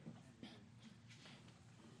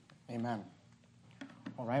Amen.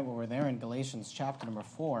 All right, well, we're there in Galatians chapter number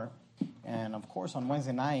 4. And, of course, on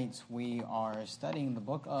Wednesday nights, we are studying the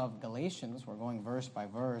book of Galatians. We're going verse by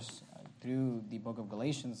verse through the book of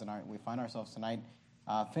Galatians, and we find ourselves tonight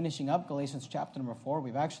finishing up Galatians chapter number 4.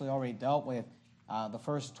 We've actually already dealt with the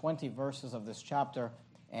first 20 verses of this chapter,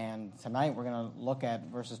 and tonight we're going to look at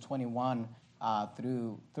verses 21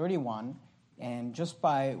 through 31. And just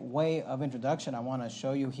by way of introduction, I want to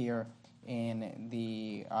show you here in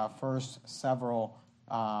the first several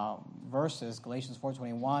verses, Galatians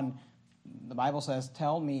 4:21, the Bible says,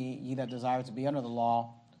 "Tell me, ye that desire to be under the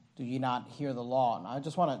law, do ye not hear the law?" And I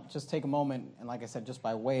just want to take a moment, and like I said, just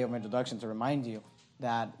by way of introduction, to remind you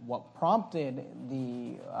that what prompted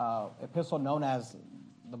the epistle known as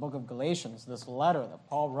the book of Galatians, this letter that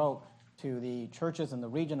Paul wrote to the churches in the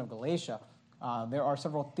region of Galatia, there are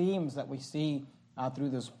several themes that we see through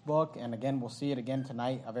this book, and again, we'll see it again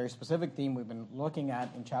tonight, a very specific theme we've been looking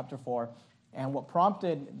at in chapter 4. And what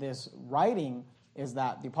prompted this writing is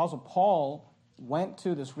that the Apostle Paul went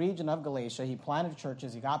to this region of Galatia. He planted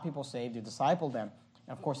churches, he got people saved, he discipled them.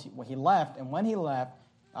 And of course, he left, and when he left,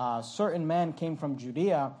 certain men came from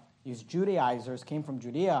Judea, these Judaizers came from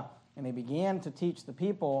Judea, and they began to teach the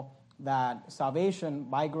people that salvation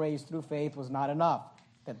by grace through faith was not enough,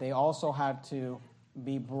 that they also had to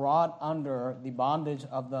be brought under the bondage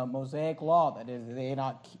of the Mosaic law. That is,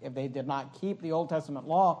 if they did not keep the Old Testament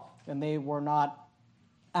law, then they were not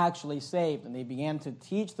actually saved. And they began to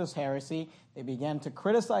teach this heresy. They began to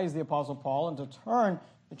criticize the Apostle Paul and to turn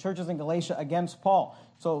the churches in Galatia against Paul.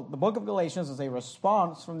 So the book of Galatians is a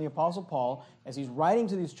response from the Apostle Paul as he's writing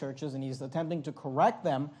to these churches, and he's attempting to correct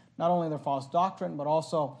them, not only their false doctrine, but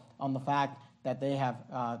also on the fact that they have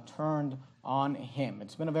turned on him.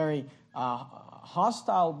 It's been a very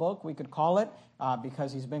hostile book, we could call it,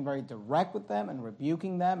 because he's been very direct with them and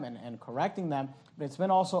rebuking them and correcting them. But it's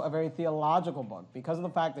been also a very theological book because of the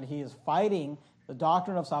fact that he is fighting the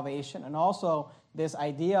doctrine of salvation and also this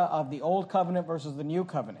idea of the old covenant versus the new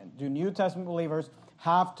covenant. Do New Testament believers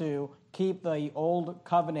have to keep the old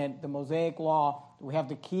covenant, the Mosaic law? Do we have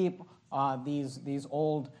to keep these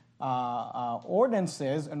old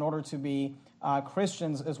ordinances in order to be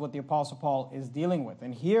Christians, is what the Apostle Paul is dealing with.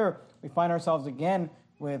 And here we find ourselves again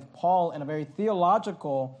with Paul in a very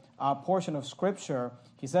theological portion of Scripture.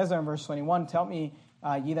 He says there in verse 21, "Tell me,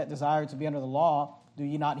 ye that desire to be under the law, do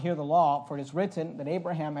ye not hear the law? For it is written that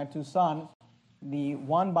Abraham had two sons, the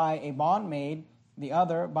one by a bondmaid, the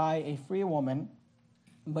other by a free woman.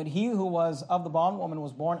 But he who was of the bondwoman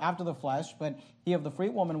was born after the flesh, but he of the free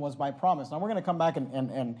woman was by promise." Now we're going to come back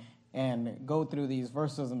and go through these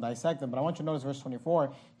verses and dissect them, but I want you to notice verse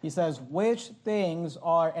 24. He says, "Which things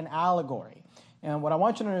are an allegory?" And what I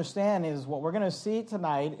want you to understand is what we're going to see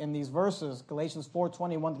tonight in these verses, Galatians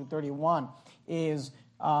 4:21 through 31, is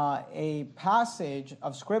a passage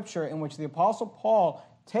of Scripture in which the Apostle Paul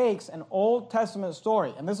takes an Old Testament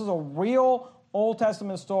story, and this is a real Old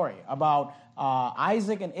Testament story about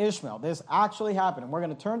Isaac and Ishmael. This actually happened, and we're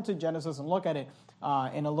going to turn to Genesis and look at it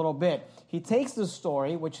in a little bit. He takes this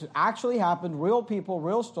story, which actually happened, real people,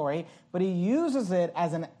 real story, but he uses it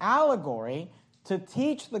as an allegory to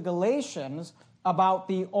teach the Galatians about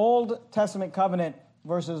the Old Testament covenant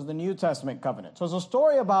versus the New Testament covenant. So it's a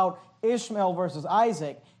story about Ishmael versus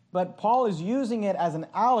Isaac, but Paul is using it as an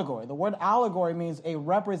allegory. The word allegory means a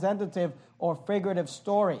representative or figurative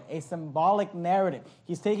story, a symbolic narrative.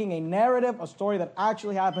 He's taking a narrative, a story that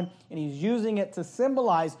actually happened, and he's using it to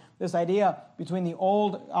symbolize this idea between the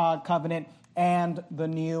old covenant and the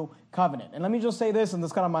new covenant. And let me just say this, and this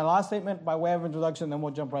is kind of my last statement by way of introduction, then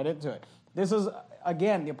we'll jump right into it. This is,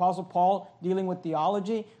 again, the Apostle Paul dealing with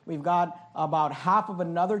theology. We've got about half of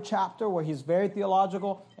another chapter where he's very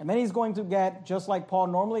theological, and then he's going to get, just like Paul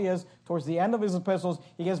normally is, towards the end of his epistles,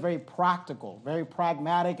 he gets very practical, very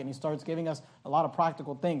pragmatic, and he starts giving us a lot of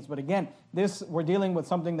practical things. But again, we're dealing with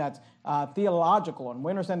something that's theological, and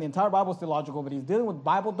we understand the entire Bible is theological, but he's dealing with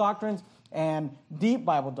Bible doctrines and deep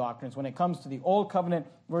Bible doctrines when it comes to the Old Covenant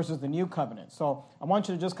versus the New Covenant. So I want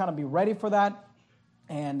you to just kind of be ready for that.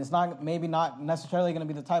 And it's maybe not necessarily going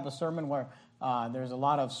to be the type of sermon where there's a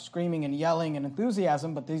lot of screaming and yelling and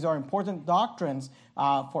enthusiasm, but these are important doctrines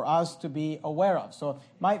for us to be aware of. So it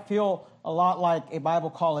might feel a lot like a Bible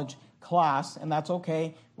college class, and that's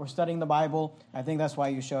okay. We're studying the Bible. I think that's why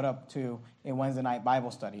you showed up to a Wednesday night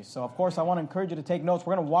Bible study. So, of course, I want to encourage you to take notes.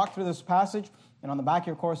 We're going to walk through this passage, and on the back of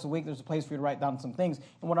your course of the week, there's a place for you to write down some things.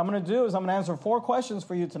 And what I'm going to do is I'm going to answer 4 questions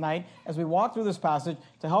for you tonight as we walk through this passage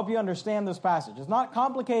to help you understand this passage. It's not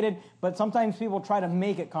complicated, but sometimes people try to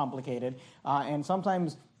make it complicated, and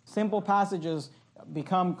sometimes simple passages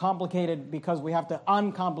become complicated because we have to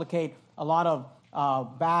uncomplicate a lot of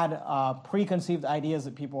bad preconceived ideas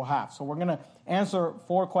that people have. So we're going to answer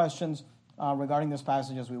 4 questions regarding this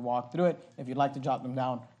passage as we walk through it. If you'd like to jot them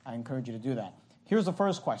down, I encourage you to do that. Here's the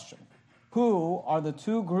first question. Who are the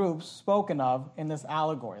 2 groups spoken of in this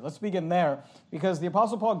allegory? Let's begin there, because the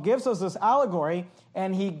Apostle Paul gives us this allegory,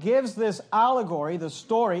 and he gives this allegory, the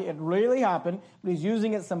story, it really happened, but he's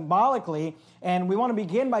using it symbolically, and we want to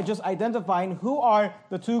begin by just identifying who are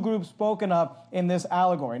the 2 groups spoken of in this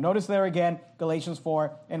allegory. Notice there again, Galatians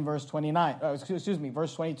 4 and verse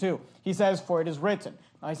 22. He says, "For it is written."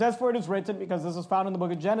 Now he says, "For it is written," because this is found in the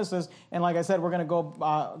book of Genesis, and like I said, we're going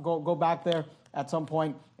to go back there at some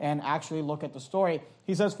point and actually look at the story.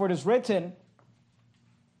 He says, "For it is written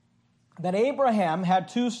that Abraham had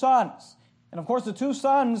 2 sons." And of course, the 2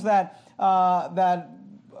 sons that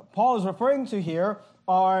Paul is referring to here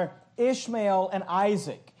are Ishmael and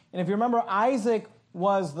Isaac. And if you remember, Isaac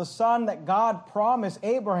was the son that God promised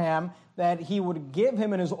Abraham that he would give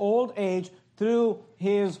him in his old age through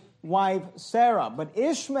his wife Sarah. But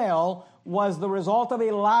Ishmael was the result of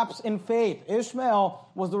a lapse in faith. Ishmael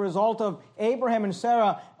was the result of Abraham and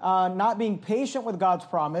Sarah not being patient with God's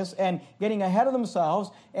promise and getting ahead of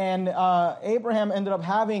themselves. And Abraham ended up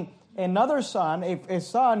having another son, a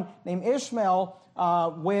son named Ishmael,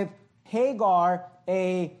 with Hagar,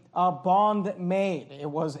 a bondmaid.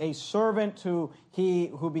 It was a servant who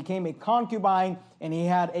became a concubine, and he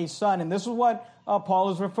had a son. And this is what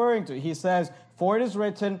Paul is referring to. He says, "For it is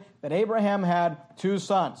written that Abraham had 2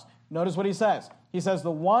 sons." Notice what he says. He says,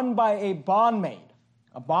 the one by a bondmaid.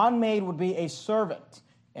 A bondmaid would be a servant.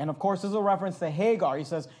 And of course, this is a reference to Hagar. He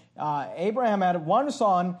says, Abraham had 1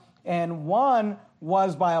 son, and one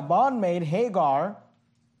was by a bondmaid, Hagar.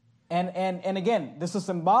 And again, this is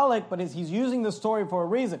symbolic, but he's using the story for a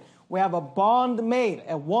reason. We have a bondmaid,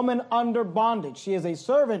 a woman under bondage. She is a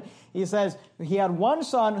servant. He says he had 1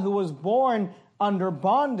 son who was born under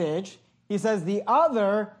bondage. He says the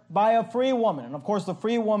other by a free woman. And of course, the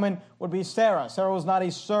free woman would be Sarah. Sarah was not a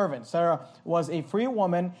servant. Sarah was a free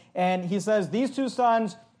woman. And he says these 2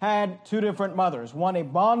 sons had 2 different mothers, one a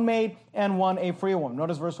bondmaid and one a free woman.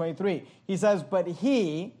 Notice verse 23. He says, "But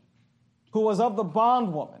he who was of the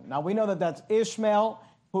bondwoman." Now we know that that's Ishmael,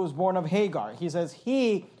 who was born of Hagar. He says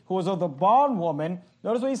he who was of the bondwoman,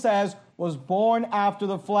 notice what he says, was born after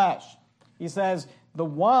the flesh. He says the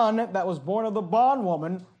one that was born of the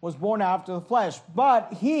bondwoman was born after the flesh,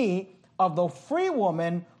 but he of the free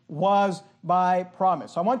woman was by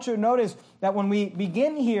promise. So I want you to notice that when we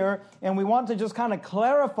begin here and we want to just kind of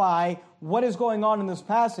clarify what is going on in this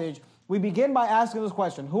passage, we begin by asking this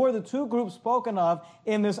question: who are the 2 groups spoken of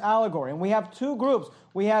in this allegory? And we have 2 groups.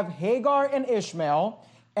 We have Hagar and Ishmael,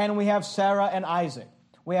 and we have Sarah and Isaac.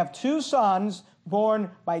 We have 2 sons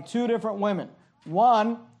born by 2 different women.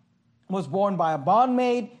 One was born by a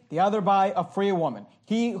bondmaid, the other by a free woman.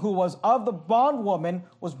 He who was of the bondwoman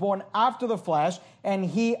was born after the flesh, and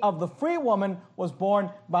he of the free woman was born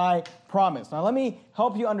by promise. Now let me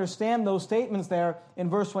help you understand those statements there in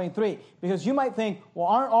verse 23, because you might think, well,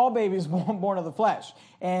 aren't all babies born of the flesh?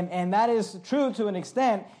 And that is true to an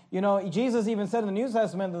extent. You know, Jesus even said in the New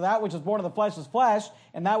Testament that which is born of the flesh is flesh,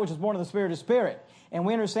 and that which is born of the Spirit is spirit. And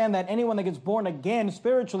we understand that anyone that gets born again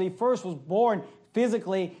spiritually first was born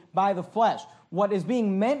physically by the flesh. What is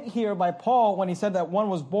being meant here by Paul when he said that one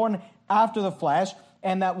was born after the flesh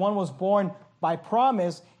and that one was born by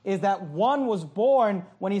promise is that one was born,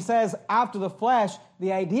 when he says after the flesh,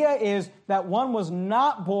 the idea is that one was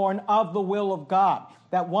not born of the will of God,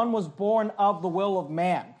 that one was born of the will of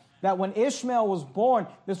man. That when Ishmael was born,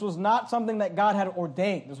 this was not something that God had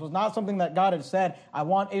ordained. This was not something that God had said, I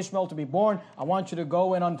want Ishmael to be born. I want you to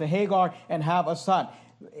go in unto Hagar and have a son.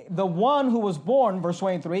 The one who was born, verse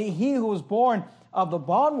 23, he who was born of the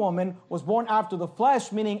bondwoman was born after the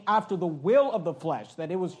flesh, meaning after the will of the flesh,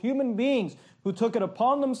 that it was human beings who took it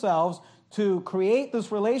upon themselves to create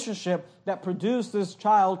this relationship that produced this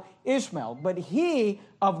child, Ishmael. But he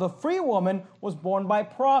of the free woman was born by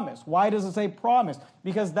promise. Why does it say promise?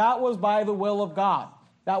 Because that was by the will of God.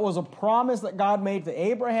 That was a promise that God made to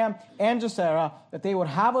Abraham and to Sarah that they would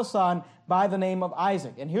have a son by the name of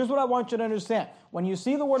Isaac. And here's what I want you to understand. When you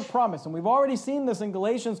see the word promise, and we've already seen this in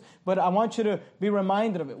Galatians, but I want you to be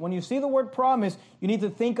reminded of it. When you see the word promise, you need to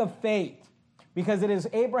think of faith, because it is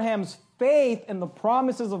Abraham's faith in the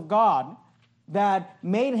promises of God that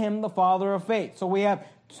made him the father of faith. So we have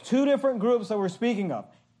 2 different groups that we're speaking of,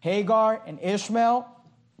 Hagar and Ishmael,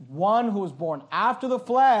 one who was born after the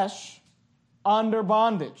flesh under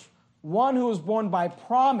bondage, one who was born by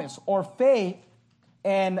promise or faith,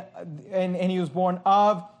 and he was born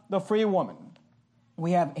of the free woman.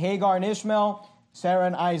 We have Hagar and Ishmael. Sarah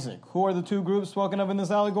and Isaac. Who are the two groups spoken of in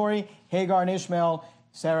this allegory? Hagar and Ishmael,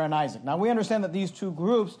 Sarah and Isaac. Now we understand that these two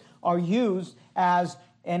groups are used as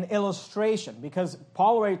an illustration because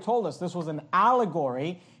Paul already told us this was an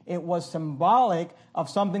allegory. It was symbolic of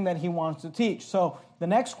something that he wants to teach. So the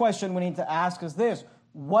next question we need to ask is this: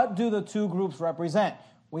 what do the two groups represent?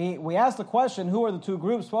 We ask the question, who are the two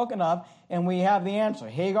groups spoken of? And we have the answer: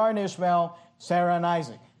 Hagar and Ishmael, Sarah and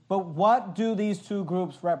Isaac. But what do these two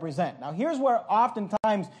groups represent? Now here's where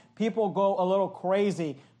oftentimes people go a little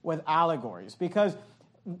crazy with allegories, because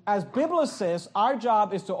as biblicists, our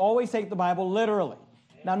job is to always take the Bible literally.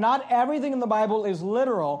 Now, not everything in the Bible is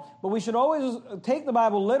literal, but we should always take the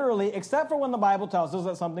Bible literally, except for when the Bible tells us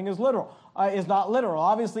that something is not literal.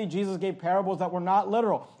 Obviously, Jesus gave parables that were not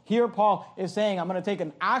literal. Here, Paul is saying, I'm going to take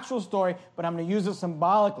an actual story, but I'm going to use it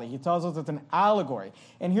symbolically. He tells us it's an allegory.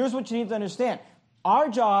 And here's what you need to understand. Our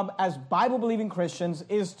job as Bible-believing Christians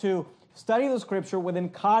is to study the Scripture within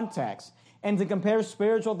context and to compare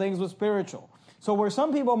spiritual things with spiritual. So where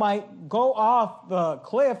some people might go off the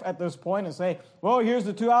cliff at this point and say, well, here's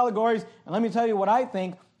the two allegories, and let me tell you what I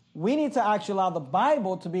think, we need to actually allow the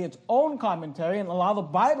Bible to be its own commentary and allow the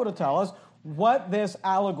Bible to tell us what this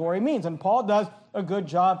allegory means. And Paul does a good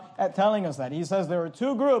job at telling us that. He says there are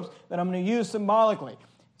two groups that I'm going to use symbolically: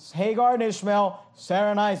 Hagar and Ishmael, Sarah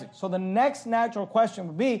and Isaac. So the next natural question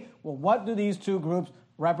would be, well, what do these two groups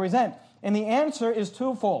represent? And the answer is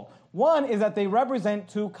twofold. One is that they represent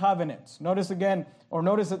two covenants. Notice it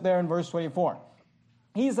there in verse 24.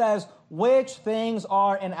 He says, which things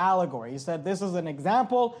are an allegory? He said, this is an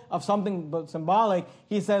example of something symbolic.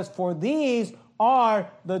 He says, for these are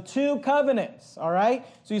the two covenants. All right?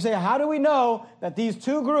 So you say, how do we know that these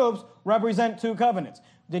two groups represent two covenants?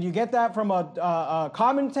 Did you get that from a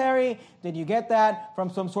commentary? Did you get that from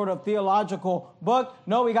some sort of theological book?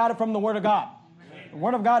 No, we got it from the Word of God. The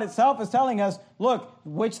Word of God itself is telling us, look,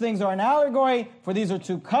 which things are an allegory, for these are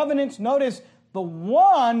two covenants. Notice the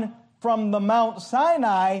one from the Mount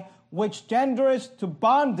Sinai, which gendereth to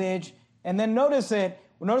bondage. And then notice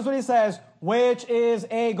what he says, which is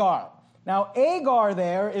Agar. Now, Agar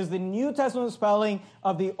there is the New Testament spelling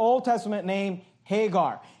of the Old Testament name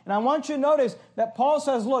Hagar. And I want you to notice that Paul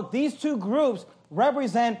says, look, these two groups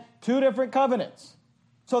represent two different covenants.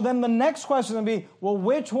 So then the next question would be, well,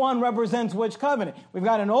 which one represents which covenant? We've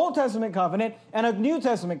got an Old Testament covenant and a New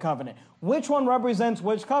Testament covenant. Which one represents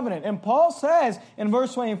which covenant? And Paul says in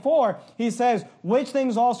verse 24, he says, which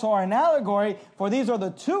things also are an allegory, for these are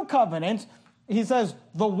the two covenants. He says,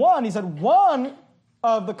 one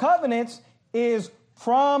of the covenants is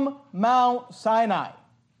from Mount Sinai,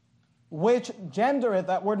 which gendereth,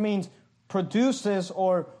 that word means produces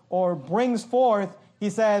or brings forth, he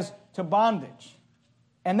says, to bondage.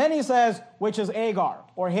 And then he says, which is Agar,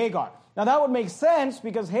 or Hagar. Now that would make sense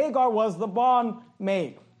because Hagar was the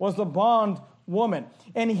bondmaid, was the bondwoman.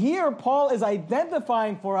 And here Paul is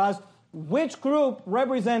identifying for us which group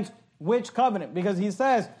represents which covenant, because he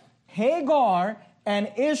says Hagar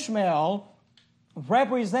and Ishmael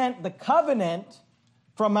represent the covenant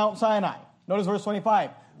from Mount Sinai. Notice verse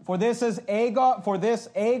 25. For this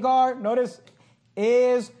Agar, notice,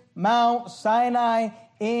 is Mount Sinai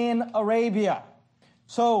in Arabia.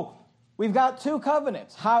 So we've got two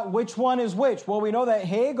covenants. Which one is which? Well, we know that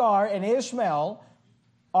Hagar and Ishmael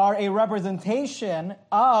are a representation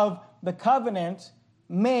of the covenant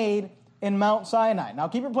made in Mount Sinai. Now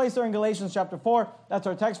keep your place there in Galatians chapter 4. That's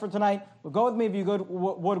our text for tonight. But go with me, if you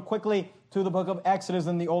would quickly, to the book of Exodus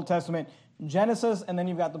in the Old Testament. Genesis, and then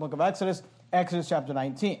you've got the book of Exodus chapter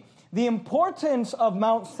 19. The importance of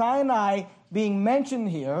Mount Sinai being mentioned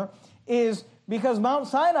here is because Mount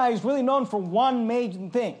Sinai is really known for one major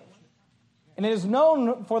thing. And it is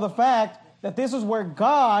known for the fact that this is where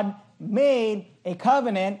God made a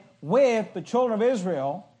covenant with the children of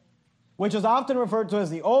Israel, which is often referred to as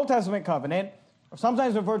the Old Testament covenant, or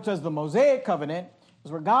sometimes referred to as the Mosaic covenant.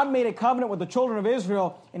 Is where God made a covenant with the children of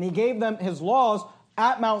Israel, and he gave them his laws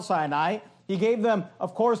at Mount Sinai. He gave them,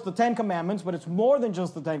 of course, the Ten Commandments, but it's more than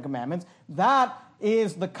just the Ten Commandments. That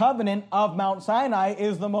is the covenant of Mount Sinai,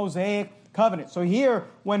 is the Mosaic covenant. So here,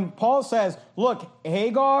 when Paul says, look,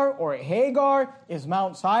 Hagar is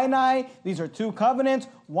Mount Sinai. These are two covenants.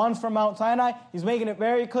 One's from Mount Sinai. He's making it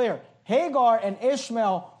very clear. Hagar and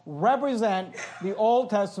Ishmael represent the Old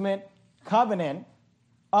Testament covenant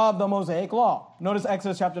of the Mosaic law. Notice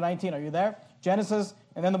Exodus chapter 19. Are you there? Genesis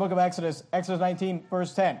and then the book of Exodus 19,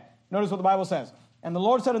 verse 10. Notice what the Bible says. And the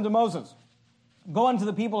Lord said unto Moses, go unto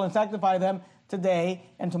the people and sanctify them today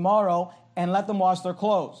and tomorrow, and let them wash their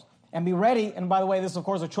clothes. And be ready. And by the way, this is, of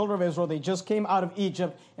course, the children of Israel. They just came out of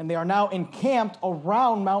Egypt, and they are now encamped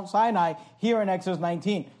around Mount Sinai here in Exodus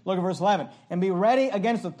 19. Look at verse 11. And be ready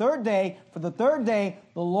against the third day. For the third day,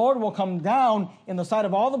 the Lord will come down in the sight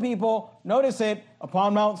of all the people. Notice it,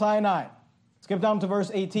 upon Mount Sinai. Skip down to verse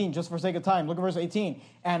 18, just for sake of time. Look at verse 18.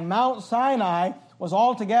 And Mount Sinai was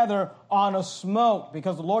altogether on a smoke,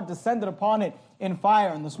 because the Lord descended upon it in fire,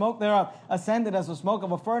 and the smoke thereof ascended as the smoke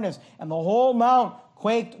of a furnace, and the whole mount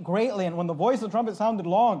quaked greatly. And when the voice of the trumpet sounded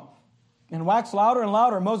long and waxed louder and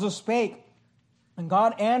louder, Moses spake, and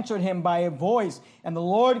God answered him by a voice, and the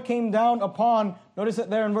Lord came down upon, notice it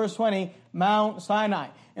there in verse 20, Mount Sinai.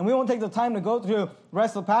 And we won't take the time to go through the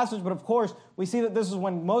rest of the passage, but of course, we see that this is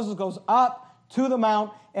when Moses goes up to the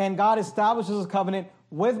mount, and God establishes his covenant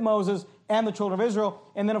with Moses and the children of Israel.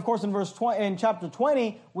 And then, of course, in chapter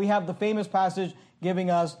 20, we have the famous passage giving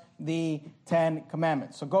us the 10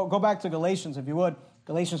 commandments. So go back to Galatians, if you would.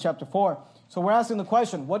 Galatians chapter 4. So we're asking the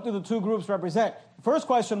question, what do the two groups represent? The first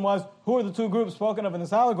question was, who are the two groups spoken of in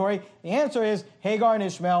this allegory? The answer is Hagar and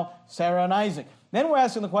Ishmael, Sarah and Isaac. Then we're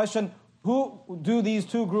asking the question, who do these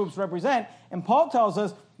two groups represent? And Paul tells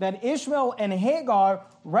us that Ishmael and Hagar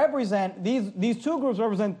represent, these two groups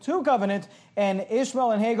represent two covenants, and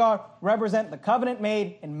Ishmael and Hagar represent the covenant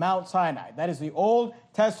made in Mount Sinai. That is the Old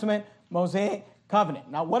Testament Mosaic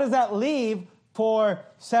covenant. Now, what does that leave for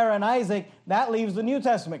Sarah and Isaac? That leaves the New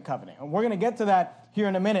Testament covenant. And we're going to get to that here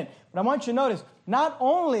in a minute. But I want you to notice, not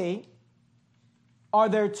only are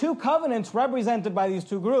there two covenants represented by these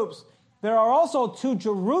two groups, there are also two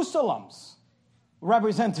Jerusalems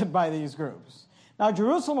represented by these groups. Now,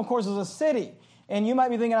 Jerusalem, of course, is a city. And you might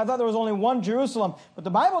be thinking, I thought there was only one Jerusalem. But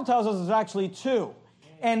the Bible tells us there's actually two.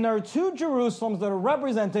 And there are two Jerusalems that are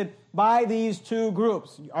represented by these two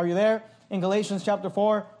groups. Are you there? In Galatians chapter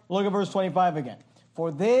 4, look at verse 25 again.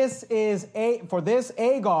 For this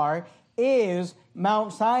Agar is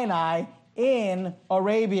Mount Sinai in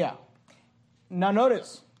Arabia. Now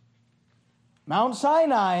notice, Mount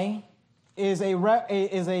Sinai is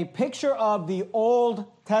a picture of the Old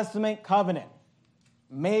Testament covenant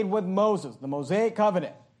made with Moses, the Mosaic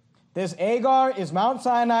covenant. This Agar is Mount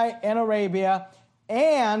Sinai in Arabia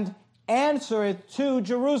and answereth to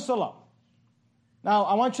Jerusalem. Now,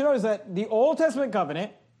 I want you to notice that the Old Testament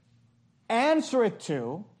covenant answereth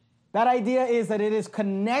to, that idea is that it is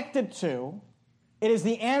connected to, it is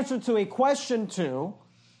the answer to a question to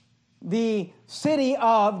the city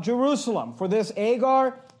of Jerusalem. For this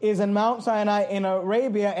Agar is in Mount Sinai in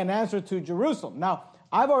Arabia and answer to Jerusalem. Now,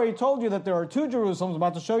 I've already told you that there are two Jerusalems. I'm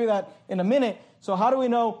about to show you that in a minute. So how do we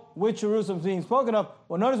know which Jerusalem is being spoken of?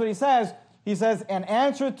 Well, notice what he says. He says, an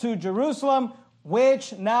answer to Jerusalem,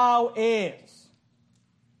 which now is.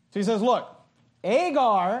 So he says, look,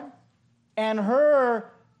 Agar and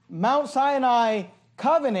her Mount Sinai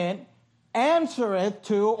covenant answereth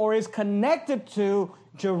to, or is connected to,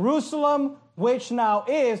 Jerusalem, which now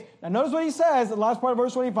is. Now notice what he says, the last part of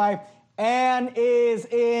verse 25, and is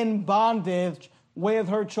in bondage with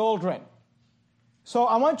her children. So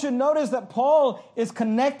I want you to notice that Paul is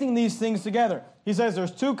connecting these things together. He says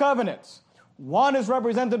there's two covenants. One is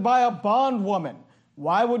represented by a bondwoman.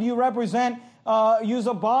 Why would you use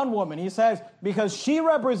a bondwoman? He says, because she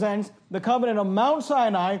represents the covenant of Mount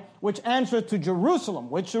Sinai, which answers to Jerusalem.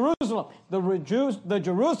 Which Jerusalem? The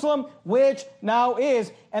Jerusalem which now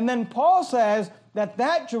is. And then Paul says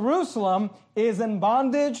that Jerusalem is in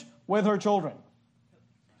bondage with her children.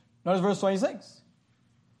 Notice verse 26.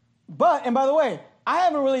 And by the way, I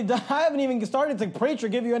haven't even started to preach or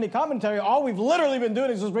give you any commentary. All we've literally been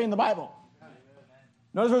doing is just reading the Bible.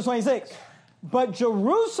 Notice verse 26. But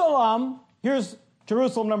Jerusalem, here's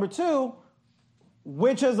Jerusalem number 2,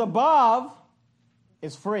 which is above,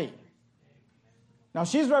 is free. Now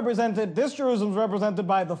this Jerusalem is represented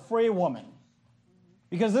by the free woman.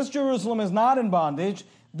 Because this Jerusalem is not in bondage,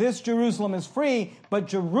 this Jerusalem is free, but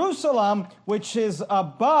Jerusalem, which is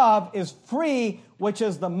above, is free, which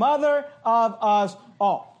is the mother of us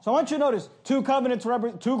all. So I want you to notice two covenants,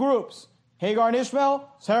 two groups, Hagar and Ishmael,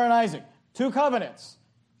 Sarah and Isaac. Two covenants.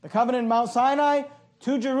 The covenant in Mount Sinai,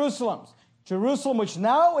 two Jerusalems. Jerusalem, which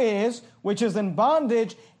now is, which is in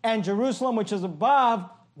bondage, and Jerusalem, which is above,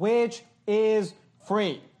 which is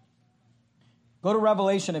free. Go to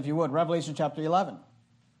Revelation, if you would. Revelation chapter 11.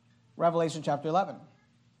 Revelation chapter 11.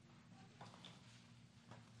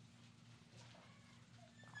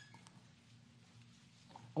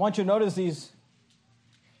 I want you to notice these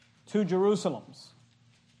two Jerusalems.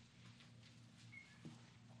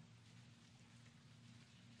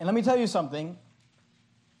 And let me tell you something.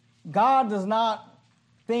 God does not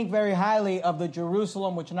think very highly of the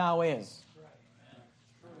Jerusalem which now is.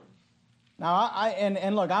 Now,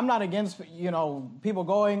 and look, I'm not against, people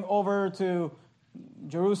going over to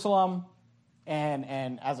Jerusalem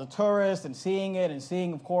and as a tourist and seeing it and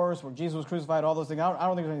seeing, of course, where Jesus was crucified, all those things. I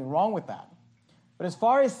don't think there's anything wrong with that. But as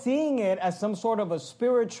far as seeing it as some sort of a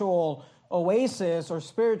spiritual oasis or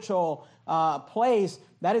spiritual place,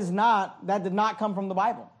 that did not come from the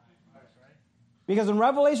Bible. Because in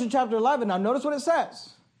Revelation chapter 11, now notice what it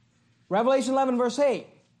says. Revelation 11, verse 8.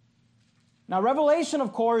 Now, Revelation,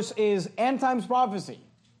 of course, is end times prophecy.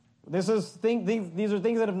 These are things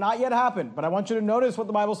that have not yet happened, but I want you to notice what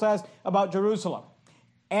the Bible says about Jerusalem.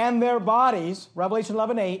 And their bodies, Revelation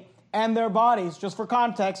 11:8, and their bodies, just for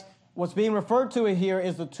context, what's being referred to here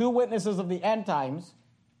is the two witnesses of the end times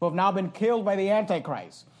who have now been killed by the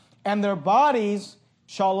Antichrist. And their bodies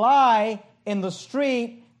shall lie in the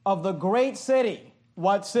street of the great city.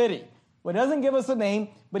 What city? Well, it doesn't give us a name,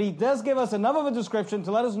 but he does give us enough of a description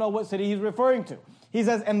to let us know what city he's referring to. He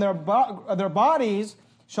says, and their bodies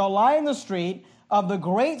shall lie in the street of the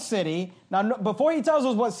great city. Now, before he tells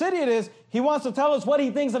us what city it is, he wants to tell us what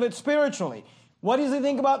he thinks of it spiritually. What does he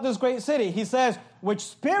think about this great city? He says, which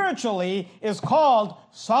spiritually is called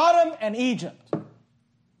Sodom and Egypt.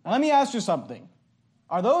 Now, let me ask you something.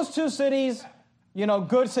 Are those two cities,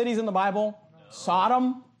 good cities in the Bible? No.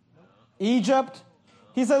 Sodom, Egypt.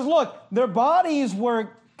 He says, look, their bodies were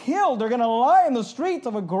killed. They're going to lie in the streets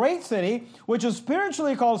of a great city, which is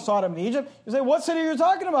spiritually called Sodom and Egypt. You say, what city are you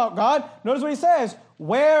talking about, God? Notice what he says,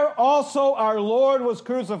 where also our Lord was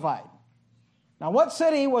crucified. Now, what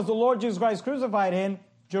city was the Lord Jesus Christ crucified in?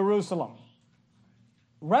 Jerusalem.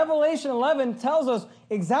 Revelation 11 tells us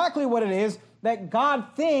exactly what it is that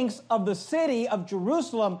God thinks of the city of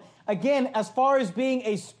Jerusalem, again, as far as being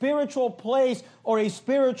a spiritual place or a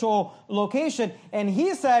spiritual location. And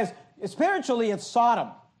he says, spiritually, it's Sodom.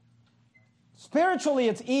 Spiritually,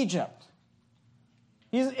 it's Egypt.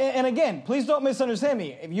 And again, please don't misunderstand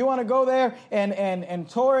me. If you want to go there and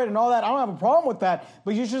tour it and all that, I don't have a problem with that.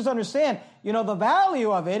 But you should just understand, the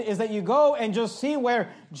value of it is that you go and just see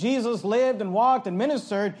where Jesus lived and walked and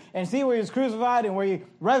ministered and see where he was crucified and where he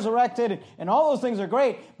resurrected. And all those things are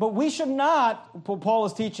great. But we should not, Paul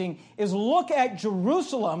is teaching, is look at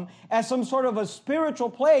Jerusalem as some sort of a spiritual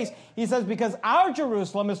place. He says, because our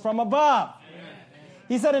Jerusalem is from above.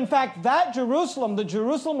 He said, in fact, that Jerusalem, the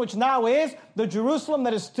Jerusalem which now is, the Jerusalem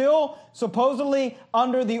that is still supposedly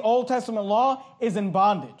under the Old Testament law, is in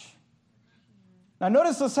bondage. Now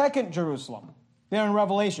notice the second Jerusalem there in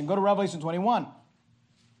Revelation. Go to Revelation 21.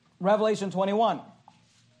 Revelation 21.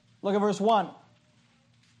 Look at verse 1.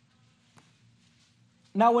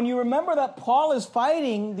 Now when you remember that Paul is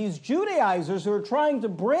fighting these Judaizers who are trying to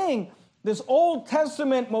bring this Old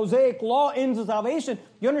Testament Mosaic law into salvation,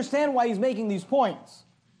 you understand why he's making these points.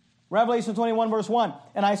 Revelation 21, verse 1,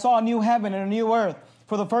 and I saw a new heaven and a new earth,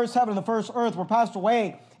 for the first heaven and the first earth were passed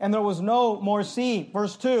away, and there was no more sea.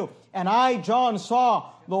 Verse 2, and I, John,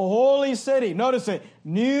 saw the holy city, notice it,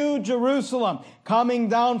 New Jerusalem, coming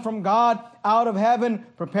down from God out of heaven,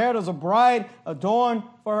 prepared as a bride, adorned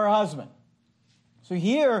for her husband. So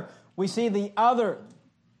here we see the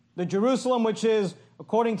Jerusalem which is,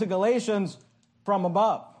 according to Galatians, from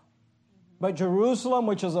above. But Jerusalem,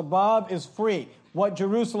 which is above, is free. What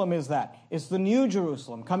Jerusalem is that? It's the New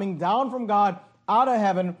Jerusalem, coming down from God, out of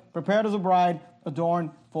heaven, prepared as a bride, adorned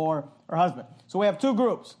for her husband. So we have two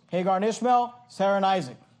groups, Hagar and Ishmael, Sarah and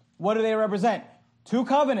Isaac. What do they represent? Two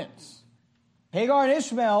covenants. Hagar and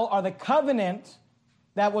Ishmael are the covenant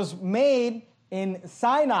that was made in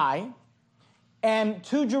Sinai, and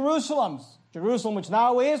two Jerusalems. Jerusalem, which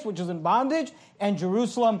now is, which is in bondage, and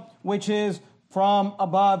Jerusalem, which is from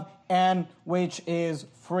above and which is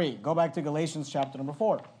free. Go back to Galatians chapter number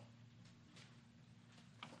 4.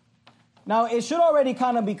 Now, it should already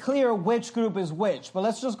kind of be clear which group is which, but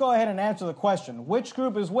let's just go ahead and answer the question. Which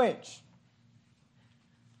group is which?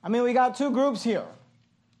 I mean, we got two groups here.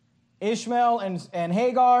 Ishmael and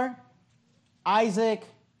Hagar, Isaac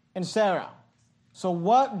and Sarah. So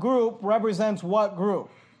what group represents what group?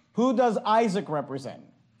 Who does Isaac represent?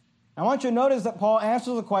 I want you to notice that Paul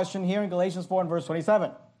answers the question here in Galatians 4 and verse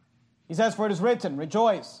 27. He says, for it is written,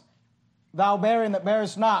 rejoice, thou barren that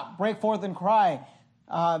bearest not, break forth and cry,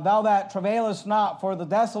 thou that travailest not, for the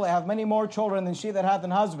desolate hath many more children than she that hath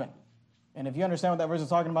an husband. And if you understand what that verse is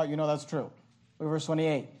talking about, you know that's true. Look at verse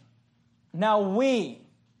 28. Now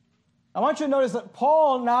I want you to notice that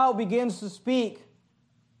Paul now begins to speak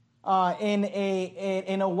in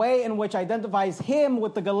a way in which identifies him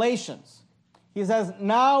with the Galatians. He says,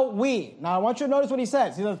 now I want you to notice what he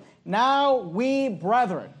says. He says, now we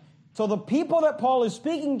brethren. So the people that Paul is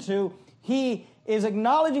speaking to, he is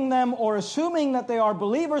acknowledging them or assuming that they are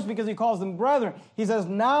believers because he calls them brethren. He says,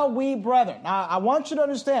 now we brethren. Now, I want you to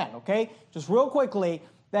understand, okay, just real quickly,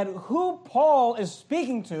 that who Paul is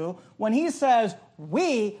speaking to when he says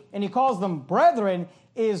we and he calls them brethren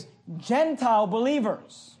is Gentile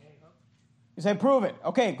believers. You say, prove it.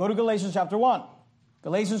 Okay, go to Galatians chapter 1.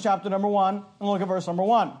 Galatians chapter number 1, and look at verse number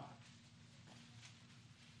 1.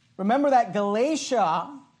 Remember that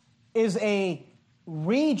Galatia is a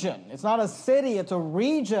region. It's not a city, it's a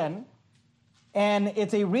region. And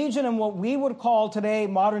it's a region in what we would call today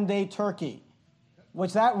modern-day Turkey,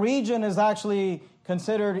 which that region is actually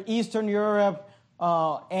considered Eastern Europe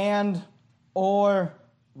and or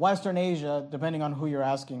Western Asia, depending on who you're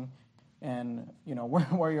asking and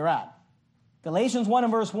where you're at. Galatians 1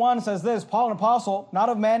 and verse 1 says this, Paul, an apostle, not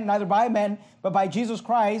of men, neither by men, but by Jesus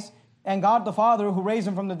Christ and God the Father who raised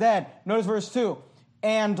him from the dead. Notice verse 2.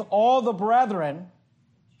 And all the brethren.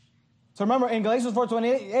 So remember, in Galatians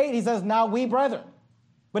 4:28, he says, now we brethren.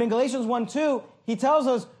 But in Galatians 1:2, he tells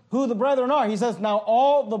us who the brethren are. He says, now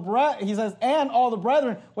all the and all the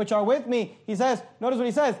brethren which are with me. He says, notice what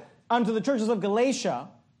he says, unto the churches of Galatia.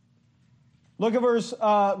 Look at verse,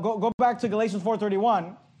 go back to Galatians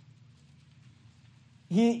 4:31.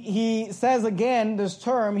 He says again this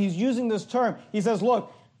term, he's using this term. He says,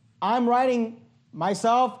 look, I'm writing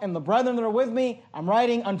myself and the brethren that are with me, I'm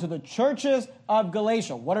writing unto the churches of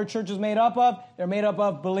Galatia. What are churches made up of? They're made up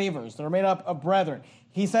of believers. They're made up of brethren.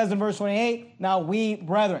 He says in verse 28, now we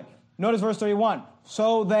brethren. Notice verse 31,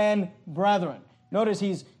 so then brethren. Notice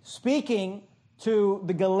he's speaking to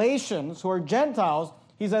the Galatians who are Gentiles.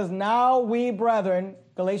 He says, now we brethren,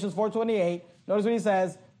 Galatians 4:28. Notice what he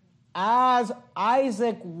says, as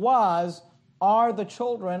Isaac was, are the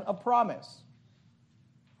children of promise.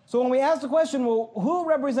 So when we ask the question, well, who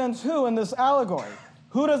represents who in this allegory?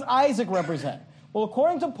 Who does Isaac represent? Well,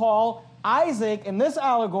 according to Paul, Isaac in this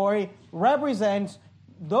allegory represents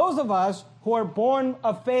those of us who are born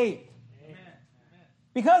of faith. Amen.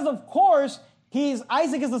 Because, of course,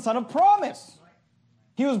 Isaac is the son of promise.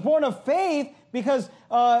 He was born of faith because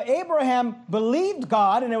Abraham believed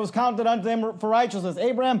God and it was counted unto him for righteousness.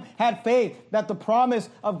 Abraham had faith that the promise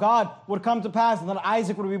of God would come to pass and that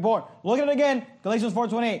Isaac would be born. Look at it again, Galatians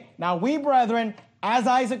 4:28. Now we, brethren, as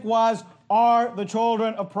Isaac was, are the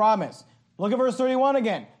children of promise. Look at verse 31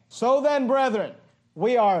 again. So then, brethren,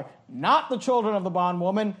 we are not the children of the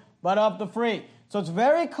bondwoman, but of the free. So it's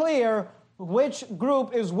very clear which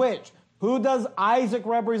group is which. Who does Isaac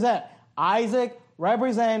represent? Isaac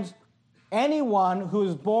represents anyone who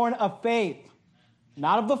is born of faith,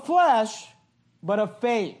 not of the flesh, but of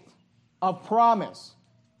faith, of promise.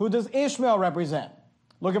 Who does Ishmael represent?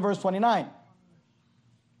 Look at verse 29.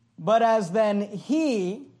 But as then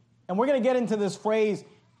he, and we're going to get into this phrase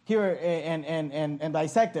here and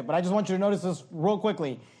dissect it, but I just want you to notice this real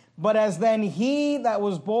quickly. But as then he that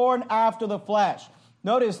was born after the flesh.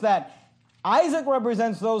 Notice that Isaac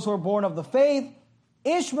represents those who are born of the faith.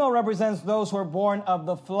 Ishmael represents those who are born of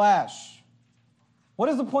the flesh. What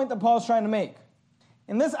is the point that Paul's trying to make?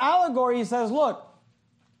 In this allegory, he says, look,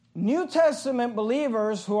 New Testament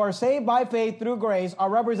believers who are saved by faith through grace are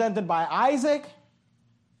represented by Isaac,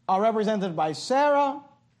 are represented by Sarah,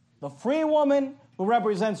 the free woman who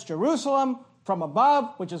represents Jerusalem from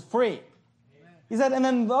above, which is free. Amen. He said, and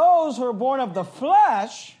then those who are born of the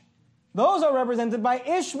flesh, those are represented by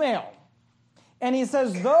Ishmael. And he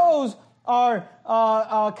says those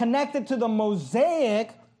are connected to the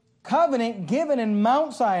Mosaic covenant given in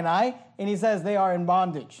Mount Sinai, and he says they are in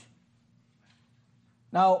bondage.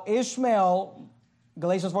 Now, Ishmael,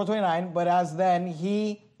 Galatians 4:29, but as then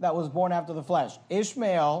he that was born after the flesh.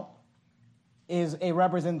 Ishmael is a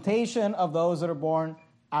representation of those that are born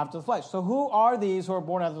after the flesh. So who are these who are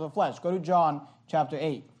born after the flesh? Go to John chapter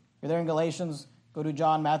 8. You're there in Galatians, go to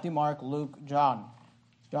John, Matthew, Mark, Luke, John.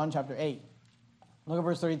 John chapter 8. Look at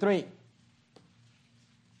verse 33.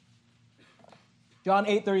 John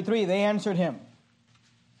 8:33, they answered him.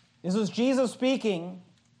 This is Jesus speaking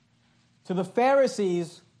to the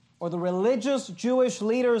Pharisees or the religious Jewish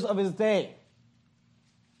leaders of his day.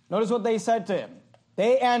 Notice what they said to him.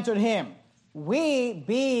 They answered him, we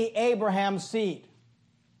be Abraham's seed.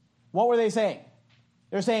 What were they saying?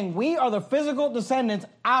 They're saying, we are the physical descendants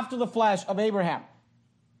after the flesh of Abraham.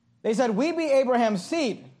 They said, we be Abraham's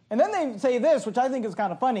seed. And then they say this, which I think is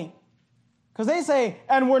kind of funny, because they say,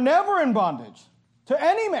 and we're never in bondage to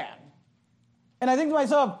any man. And I think to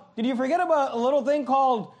myself, did you forget about a little thing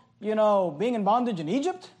called, being in bondage in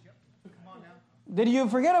Egypt? Yep. Come on now. Did you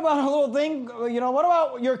forget about a little thing, what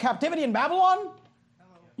about your captivity in Babylon?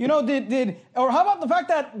 Hello. Or how about the fact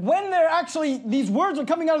that when they're actually, these words are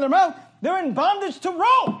coming out of their mouth, they're in bondage to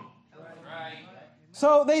Rome. Right.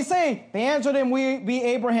 So they answered him, we be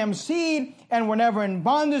Abraham's seed, and were never in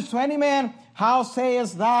bondage to any man. How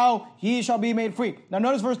sayest thou, ye shall be made free? Now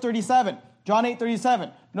notice verse 37, John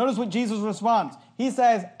 8:37. Notice what Jesus responds. He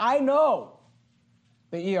says, I know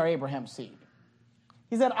that ye are Abraham's seed.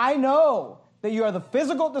 He said, I know that you are the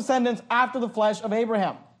physical descendants after the flesh of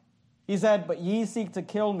Abraham. He said, but ye seek to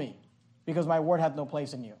kill me, because my word hath no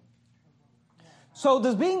place in you. So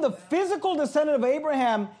does being the physical descendant of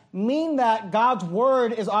Abraham mean that God's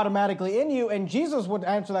word is automatically in you? And Jesus would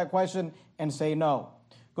answer that question and say no.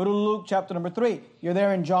 Go to Luke chapter number 3. You're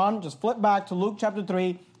there in John. Just flip back to Luke chapter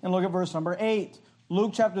 3 and look at verse number 8.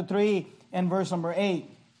 Luke chapter 3 and verse number 8.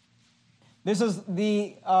 This is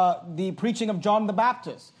the preaching of John the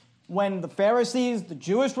Baptist. When the Pharisees, the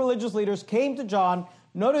Jewish religious leaders, came to John,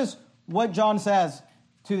 notice what John says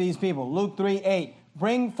to these people. Luke 3:8.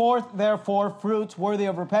 Bring forth, therefore, fruits worthy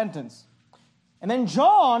of repentance. And then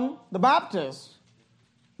John the Baptist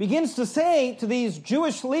begins to say to these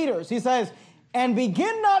Jewish leaders, he says, and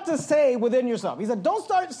begin not to say within yourself. He said, don't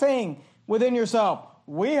start saying within yourself,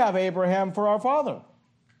 we have Abraham for our father.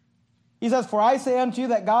 He says, for I say unto you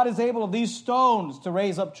that God is able of these stones to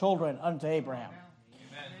raise up children unto Abraham.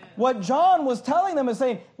 What John was telling them is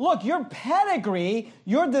saying, look, your pedigree,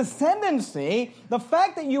 your descendancy, the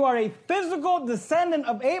fact that you are a physical descendant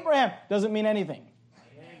of Abraham doesn't mean anything.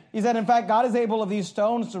 He said, in fact, God is able of these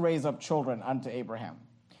stones to raise up children unto Abraham.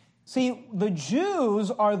 See, the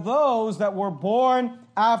Jews are those that were born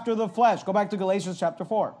after the flesh. Go back to Galatians chapter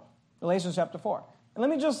 4. Galatians chapter 4. And let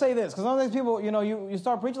me just say this, because sometimes people, you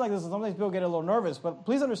start preaching like this, and sometimes people get a little nervous, but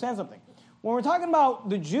please understand something. When we're talking about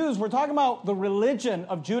the Jews, we're talking about the religion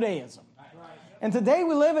of Judaism. And today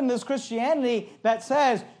we live in this Christianity that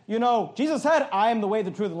says, Jesus said, I am the way, the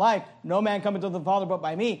truth, and life. No man cometh to the Father but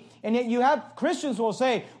by me. And yet you have Christians who will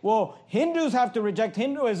say, well, Hindus have to reject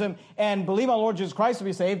Hinduism and believe on Lord Jesus Christ to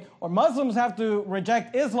be saved. Or Muslims have to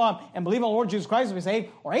reject Islam and believe on Lord Jesus Christ to be saved.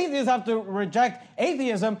 Or atheists have to reject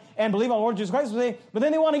atheism and believe on Lord Jesus Christ to be saved. But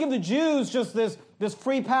then they want to give the Jews just this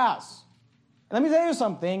free pass. And let me tell you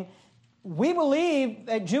something. We believe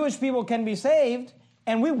that Jewish people can be saved,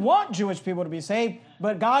 and we want Jewish people to be saved,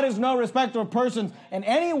 but God is no respecter of persons, and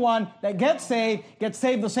anyone that gets saved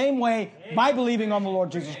the same way by believing on the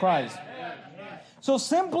Lord Jesus Christ. So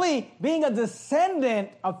simply being a descendant,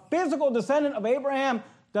 a physical descendant of Abraham,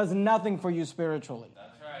 does nothing for you spiritually.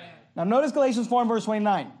 That's right. Now notice Galatians 4 and verse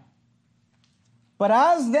 29. But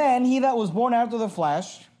as then he that was born after the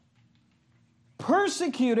flesh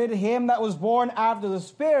persecuted him that was born after the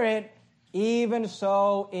Spirit, even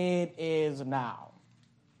so it is now.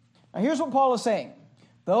 Now here's what Paul is saying.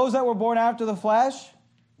 Those that were born after the flesh,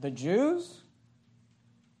 the Jews,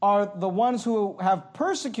 are the ones who have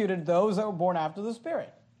persecuted those that were born after the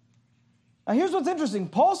Spirit. Now here's what's interesting.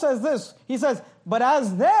 Paul says this. He says, but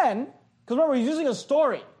as then, because remember he's using a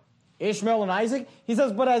story, Ishmael and Isaac. He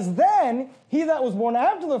says, but as then, he that was born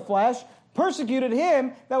after the flesh persecuted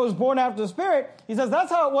him that was born after the Spirit. He says that's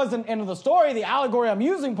how it was in the story, the allegory I'm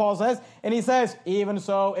using, Paul says. And he says, even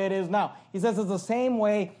so it is now. He says it's the same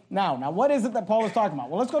way now. Now, what is it that Paul is talking about?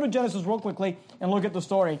 Well, let's go to Genesis real quickly and look at the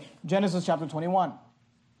story. Genesis chapter 21.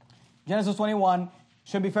 Genesis 21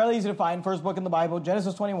 should be fairly easy to find. First book in the Bible,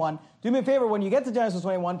 Genesis 21. Do me a favor, when you get to Genesis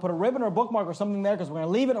 21, put a ribbon or a bookmark or something there because we're going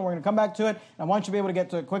to leave it and we're going to come back to it. And I want you to be able to get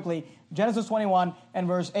to it quickly. Genesis 21 and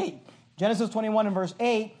verse 8. Genesis 21 and verse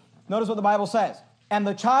 8. Notice what the Bible says. And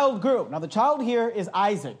the child grew. Now the child here is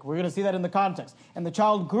Isaac. We're going to see that in the context. And the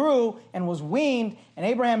child grew and was weaned, and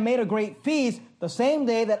Abraham made a great feast the same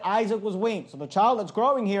day that Isaac was weaned. So the child that's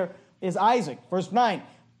growing here is Isaac. Verse 9.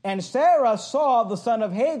 And Sarah saw the son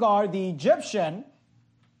of Hagar, the Egyptian.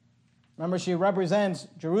 Remember, she represents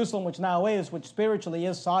Jerusalem, which now is, which spiritually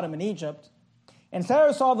is Sodom and Egypt. And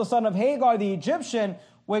Sarah saw the son of Hagar, the Egyptian,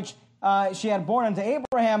 which she had born unto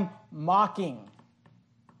Abraham, mocking.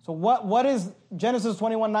 So what is Genesis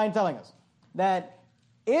 21:9 telling us? That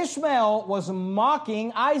Ishmael was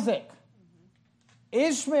mocking Isaac.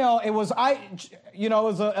 Ishmael, it was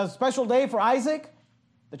a special day for Isaac.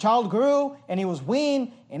 The child grew and he was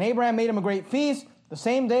weaned, and Abraham made him a great feast the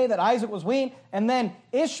same day that Isaac was weaned. And then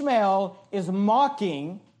Ishmael is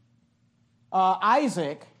mocking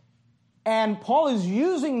Isaac, and Paul is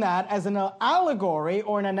using that as an allegory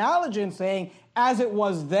or an analogy and saying, as it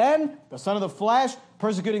was then, the son of the flesh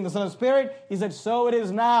persecuting the son of the Spirit, he said, so it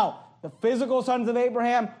is now. The physical sons of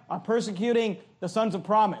Abraham are persecuting the sons of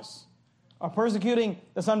promise, are persecuting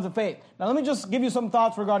the sons of faith. Now let me just give you some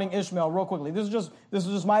thoughts regarding Ishmael real quickly. This is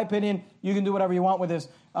just my opinion. You can do whatever you want with this.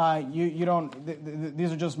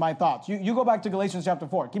 These are just my thoughts. You go back to Galatians chapter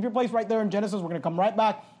 4. Keep your place right there in Genesis. We're going to come right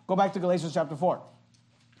back. Go back to Galatians chapter 4.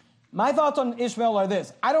 My thoughts on Ishmael are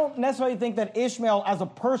this. I don't necessarily think that Ishmael as a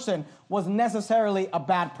person was necessarily a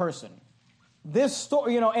bad person. This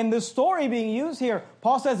story, and this story being used here,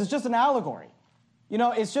 Paul says it's just an allegory.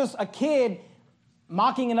 It's just a kid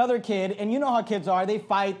mocking another kid, and you know how kids are. They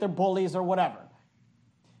fight, they're bullies or whatever.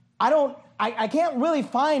 I can't really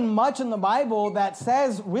find much in the Bible that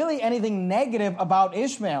says really anything negative about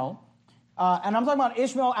Ishmael. And I'm talking about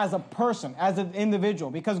Ishmael as a person, as an individual,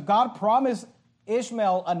 because God promised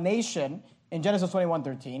Ishmael a nation in Genesis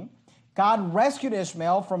 21:13. God rescued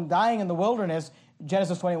Ishmael from dying in the wilderness,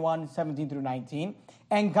 Genesis 21:17 through 19.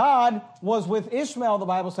 And God was with Ishmael, the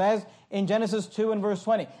Bible says, in Genesis 2 and verse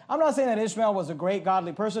 20. I'm not saying that Ishmael was a great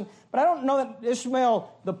godly person, but I don't know that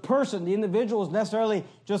Ishmael, the person, the individual, is necessarily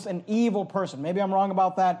just an evil person. Maybe I'm wrong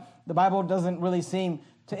about that. The Bible doesn't really seem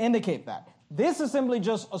to indicate that. This is simply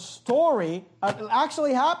just a story. It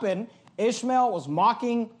actually happened. Ishmael was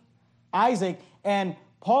mocking Isaac, and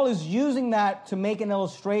Paul is using that to make an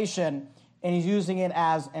illustration, and he's using it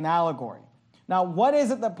as an allegory. Now, what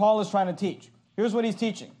is it that Paul is trying to teach? Here's what he's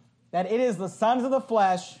teaching, that it is the sons of the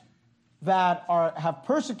flesh that have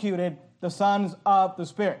persecuted the sons of the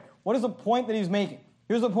Spirit. What is the point that he's making?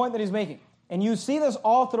 Here's the point that he's making. And you see this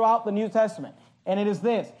all throughout the New Testament. And it is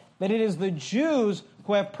this, that it is the Jews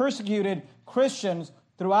who have persecuted Christians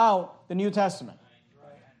throughout the New Testament.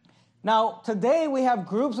 Now, today we have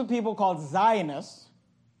groups of people called Zionists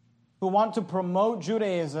who want to promote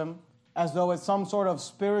Judaism as though it's some sort of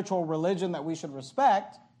spiritual religion that we should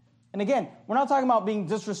respect. And again, we're not talking about being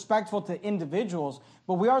disrespectful to individuals,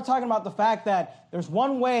 but we are talking about the fact that there's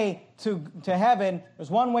one way to heaven, there's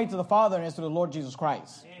one way to the Father, and it's through the Lord Jesus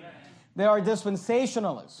Christ. Amen. There are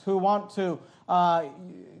dispensationalists who want to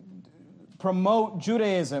promote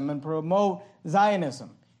Judaism and promote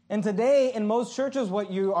Zionism. And today, in most churches, what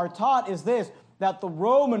you are taught is this, that the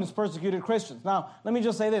Romans persecuted Christians. Now, let me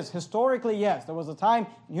just say this. Historically, yes, there was a time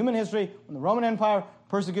in human history when the Roman Empire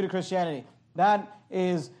persecuted Christianity. That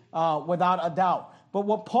is without a doubt. But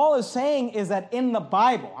what Paul is saying is that in the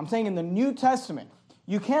Bible, I'm saying in the New Testament,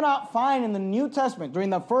 you cannot find in the New Testament during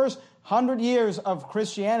the first 100 years of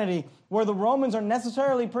Christianity where the Romans are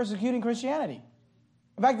necessarily persecuting Christianity.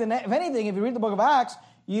 In fact, if anything, if you read the book of Acts,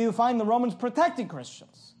 you find the Romans protecting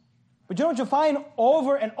Christians. But you know what you find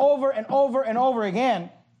over and over and over and over again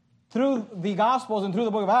through the Gospels and through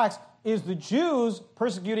the book of Acts is the Jews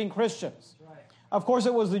persecuting Christians. Right. Of course,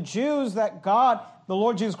 it was the Jews that got the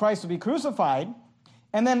Lord Jesus Christ to be crucified.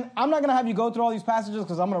 And then I'm not going to have you go through all these passages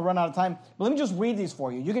because I'm going to run out of time. But let me just read these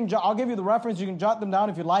for you. I'll give you the reference. You can jot them down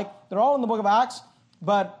if you like. They're all in the book of Acts.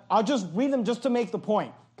 But I'll just read them just to make the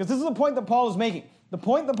point. Because this is the point that Paul is making. The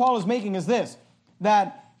point that Paul is making is this,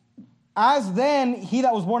 that as then he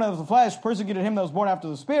that was born of the flesh persecuted him that was born after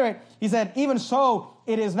the Spirit, he said, even so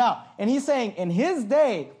it is now. And he's saying, in his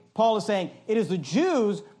day, Paul is saying, it is the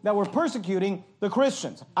Jews that were persecuting the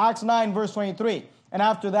Christians. Acts 9, verse 23. And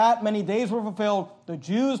after that, many days were fulfilled. The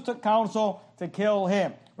Jews took counsel to kill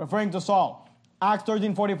him, referring to Saul. Acts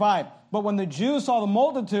 13:45. But when the Jews saw the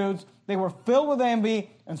multitudes, they were filled with envy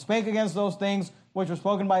and spake against those things which were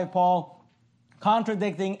spoken by Paul,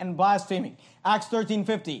 contradicting and blaspheming. Acts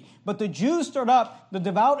 13:50. But the Jews stirred up the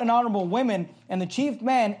devout and honorable women and the chief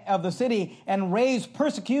men of the city and raised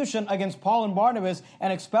persecution against Paul and Barnabas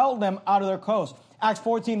and expelled them out of their coast. Acts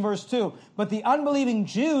 14, verse 2. But the unbelieving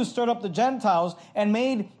Jews stirred up the Gentiles and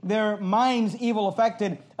made their minds evil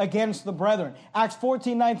affected against the brethren. Acts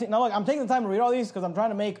 14:19. Now look, I'm taking the time to read all these because I'm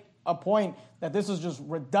trying to make a point that this is just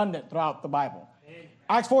redundant throughout the Bible.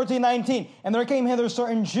 Acts 14:19. And there came hither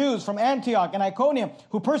certain Jews from Antioch and Iconium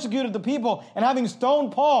who persecuted the people, and having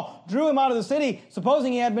stoned Paul, drew him out of the city,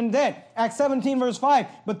 supposing he had been dead. Acts 17, verse 5.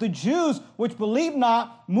 But the Jews which believed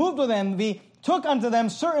not, moved with envy, took unto them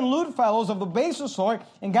certain lewd fellows of the baser sort,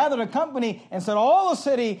 and gathered a company, and set all the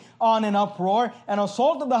city on an uproar, and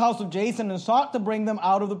assaulted the house of Jason, and sought to bring them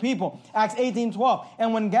out of the people. Acts 18:12.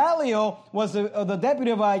 And when Gallio was the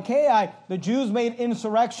deputy of Achaia, the Jews made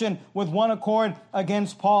insurrection with one accord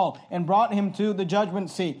against Paul, and brought him to the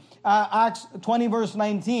judgment seat. Acts 20, verse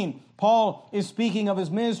 19. Paul is speaking of his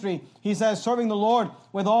ministry. He says, serving the Lord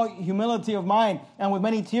with all humility of mind and with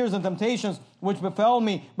many tears and temptations, which befell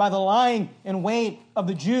me by the lying in wait of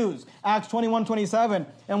the Jews. Acts 21:27.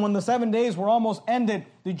 And when the 7 days were almost ended,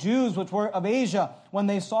 the Jews which were of Asia, when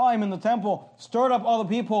they saw him in the temple, stirred up all the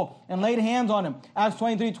people and laid hands on him. Acts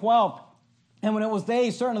 23:12. And when it was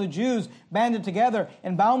day, certain of the Jews banded together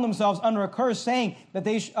and bound themselves under a curse, saying that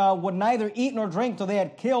they would neither eat nor drink till they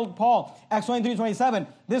had killed Paul. Acts 23:27.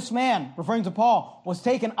 This man, referring to Paul, was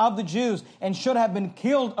taken of the Jews and should have been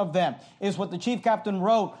killed of them, is what the chief captain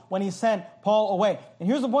wrote when he sent Paul away. And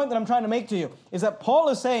here's the point that I'm trying to make to you, is that Paul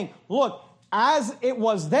is saying, look, as it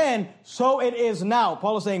was then, so it is now.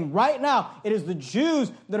 Paul is saying right now, it is the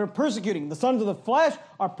Jews that are persecuting. The sons of the flesh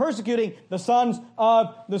are persecuting the sons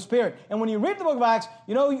of the Spirit. And when you read the book of Acts,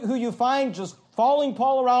 you know who you find just following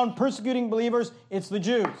Paul around, persecuting believers? It's the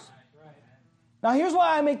Jews. Now here's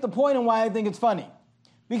why I make the point and why I think it's funny.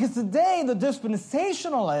 Because today, the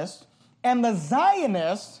dispensationalists and the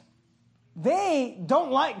Zionists, they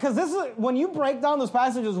don't like, because this is, when you break down this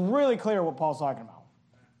passage, it's really clear what Paul's talking about.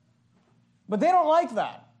 But they don't like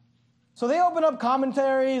that. So they open up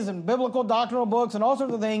commentaries and biblical doctrinal books and all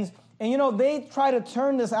sorts of things. And, they try to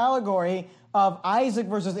turn this allegory of Isaac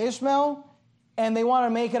versus Ishmael, and they want to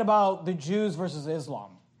make it about the Jews versus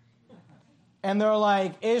Islam. And they're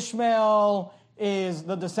like, Ishmael is,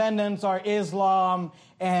 the descendants are Islam,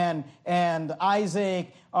 and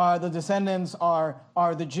Isaac, the descendants are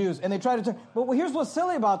the Jews. And they try to turn, but here's what's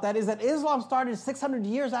silly about that is that Islam started 600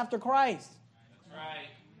 years after Christ.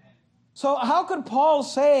 So how could Paul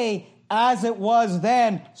say, as it was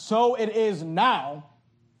then, so it is now,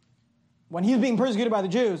 when he's being persecuted by the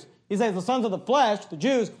Jews? He says the sons of the flesh, the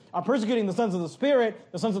Jews, are persecuting the sons of the Spirit,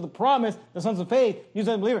 the sons of the promise, the sons of faith, you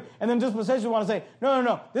sons of believer. And then dispensationalists want to say,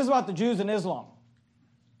 no, this is about the Jews and Islam.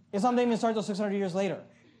 Islam didn't even start until 600 years later.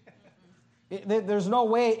 There's no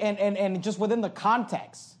way, and just within the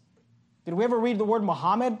context. Did we ever read the word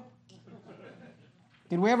Muhammad?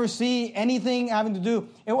 Did we ever see anything having to do?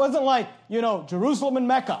 It wasn't like, Jerusalem and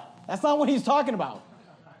Mecca. That's not what he's talking about.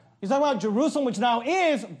 He's talking about Jerusalem, which now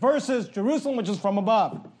is, versus Jerusalem, which is from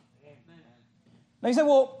above. Now you say,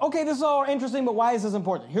 well, okay, this is all interesting, but why is this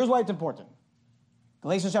important? Here's why it's important.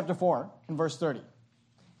 Galatians chapter 4 and verse 30.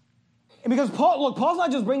 And because Paul's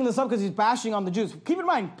not just bringing this up because he's bashing on the Jews. Keep in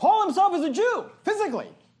mind, Paul himself is a Jew, physically.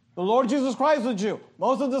 The Lord Jesus Christ was a Jew.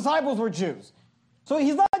 Most of the disciples were Jews. So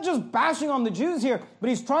he's not just bashing on the Jews here, but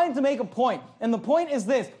he's trying to make a point. And the point is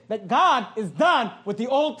this, that God is done with the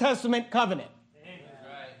Old Testament covenant.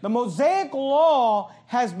 The Mosaic law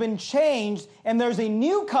has been changed, and there's a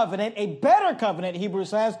new covenant, a better covenant, Hebrews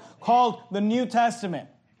says, called the New Testament.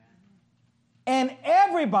 And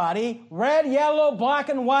everybody, red, yellow, black,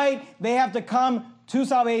 and white, they have to come to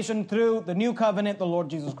salvation through the new covenant, the Lord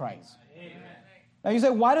Jesus Christ. Now you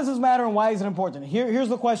say, why does this matter and why is it important? Here's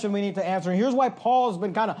the question we need to answer. And here's why Paul has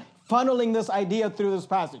been kind of funneling this idea through this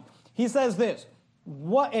passage. He says this,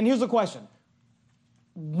 and here's the question.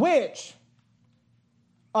 Which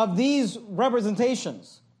of these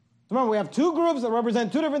representations, remember we have two groups that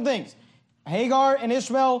represent two different things. Hagar and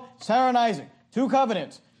Ishmael, Sarah and Isaac. Two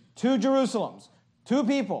covenants, two Jerusalems, two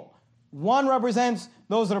people. One represents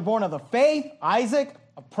those that are born of the faith, Isaac,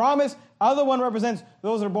 a promise. Other one represents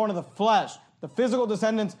those that are born of the flesh, the physical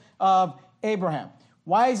descendants of Abraham.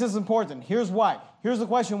 Why is this important? Here's why. Here's the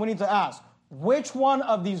question we need to ask. Which one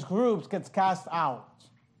of these groups gets cast out?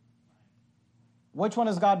 Which one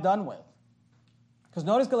is God done with? Because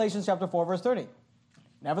notice Galatians chapter 4, verse 30.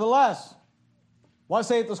 Nevertheless, what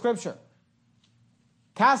saith the Scripture?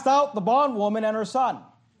 Cast out the bondwoman and her son.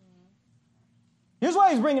 Here's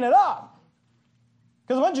why he's bringing it up.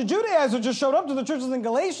 Because a bunch of Judaizers just showed up to the churches in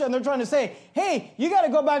Galatia and they're trying to say, hey, you got to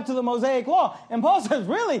go back to the Mosaic law. And Paul says,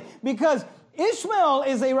 really? Because Ishmael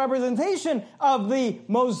is a representation of the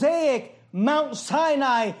Mosaic Mount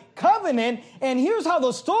Sinai covenant. And here's how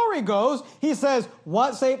the story goes. He says,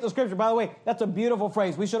 what saith the Scripture? By the way, that's a beautiful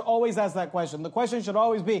phrase. We should always ask that question. The question should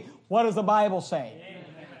always be, what does the Bible say?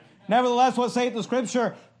 Amen. Nevertheless, what saith the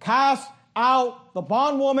Scripture? Cast out the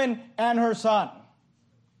bondwoman and her son.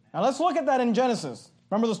 Now let's look at that in Genesis.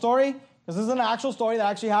 Remember the story? This is an actual story that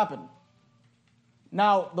actually happened.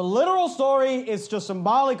 Now, the literal story is just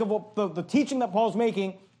symbolic of what the teaching that Paul's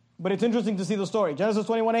making, but it's interesting to see the story. Genesis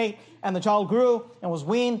 21:8, and the child grew and was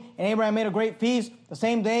weaned, and Abraham made a great feast the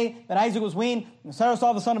same day that Isaac was weaned. And Sarah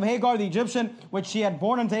saw the son of Hagar, the Egyptian, which she had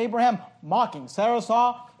born unto Abraham, mocking. Sarah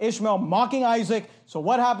saw Ishmael mocking Isaac. So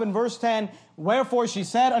what happened? Verse 10, wherefore she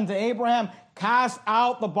said unto Abraham, cast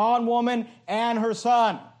out the bondwoman and her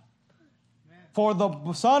son. For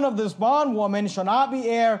the son of this bondwoman shall not be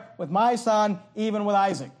heir with my son, even with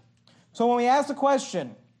Isaac. So when we ask the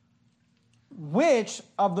question, which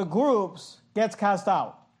of the groups gets cast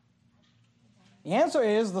out? The answer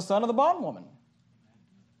is the son of the bondwoman.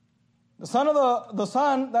 The son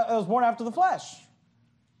that was born after the flesh.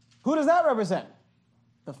 Who does that represent?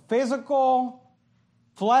 The physical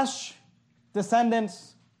flesh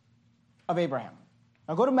descendants of Abraham.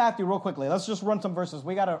 Now go to Matthew real quickly. Let's just run some verses.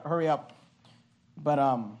 We got to hurry up. But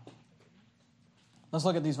let's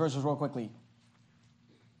look at these verses real quickly.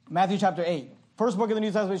 Matthew chapter 8. First book of the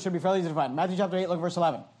New Testament should be fairly easy to find. Matthew chapter 8, look at verse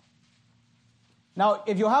 11. Now,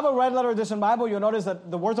 if you have a red letter edition Bible, you'll notice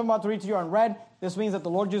that the words I'm about to read to you are in red. This means that the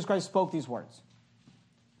Lord Jesus Christ spoke these words.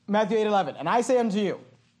 Matthew 8:11. And I say unto you,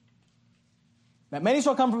 that many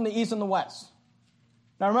shall come from the east and the west.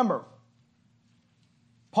 Now remember,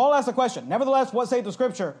 Paul asked a question. Nevertheless, what saith the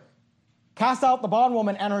scripture? Cast out the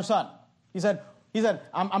bondwoman and her son. He said,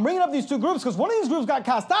 I'm bringing up these two groups because one of these groups got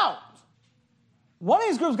cast out. One of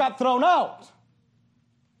these groups got thrown out.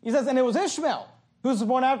 He says, and it was Ishmael, who was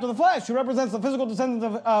born after the flesh, who represents the physical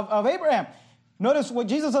descendants of Abraham. Notice what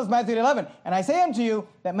Jesus says, Matthew 11. And I say unto you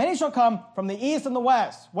that many shall come from the east and the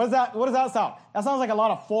west. What does that sound? That sounds like a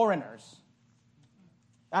lot of foreigners.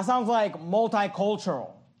 That sounds like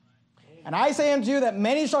multicultural. And I say unto you that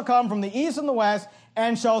many shall come from the east and the west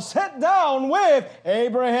and shall sit down with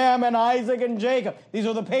Abraham and Isaac and Jacob. These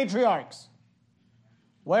are the patriarchs.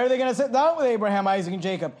 Where are they going to sit down with Abraham, Isaac, and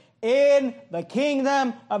Jacob? In the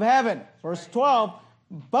kingdom of heaven. Verse 12.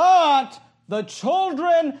 But the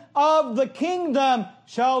children of the kingdom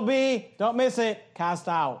shall be, don't miss it, cast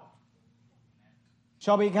out.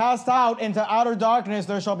 Shall be cast out into outer darkness.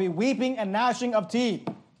 There shall be weeping and gnashing of teeth.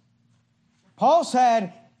 Paul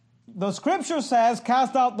said, the scripture says,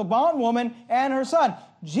 cast out the bondwoman and her son.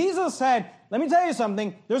 Jesus said, let me tell you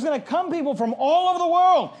something. There's going to come people from all over the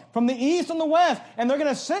world, from the east and the west, and they're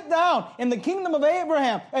going to sit down in the kingdom of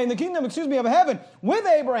of heaven, with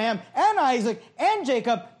Abraham and Isaac and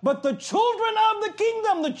Jacob. But the children of the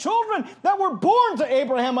kingdom, the children that were born to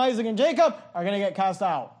Abraham, Isaac, and Jacob, are going to get cast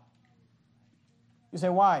out. You say,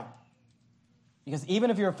 why? Because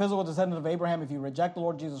even if you're a physical descendant of Abraham, if you reject the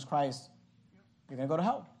Lord Jesus Christ, you're going to go to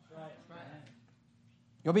hell.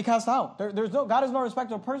 You'll be cast out. God is no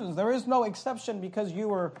respecter of persons. There is no exception because you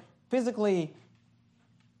were physically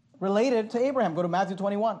related to Abraham. Go to Matthew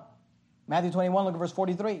 21. Matthew 21, look at verse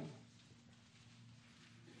 43.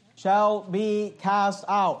 Shall be cast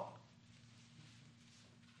out.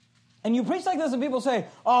 And you preach like this and people say,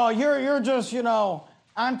 oh, you're just,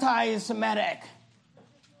 anti-Semitic.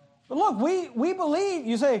 But look, we believe.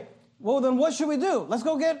 You say, well, then what should we do? Let's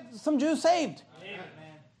go get some Jews saved.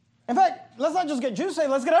 In fact, let's not just get Jews saved,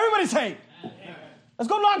 let's get everybody saved. Let's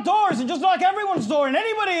go knock doors and just knock everyone's door. And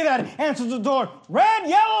anybody that answers the door, red,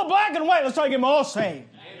 yellow, black, and white, let's try to get them all saved.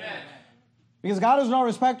 Amen. Because God is no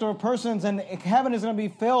respecter of persons, and heaven is going to be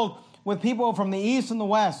filled with people from the east and the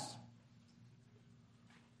west.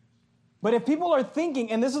 But if people are thinking,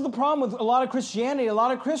 and this is the problem with a lot of Christianity, a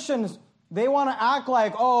lot of Christians, they want to act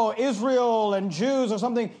like, oh, Israel and Jews or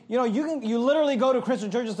something. You literally go to Christian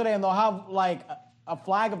churches today and they'll have like a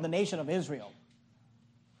flag of the nation of Israel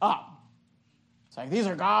up. It's like, these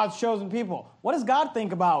are God's chosen people. What does God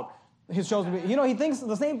think about his chosen people? He thinks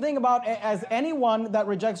the same thing about as anyone that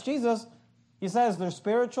rejects Jesus. He says they're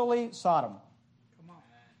spiritually Sodom.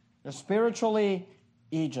 They're spiritually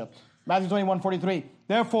Egypt. Matthew 21:43.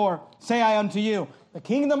 Therefore, say I unto you, the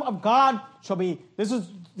kingdom of God shall be, this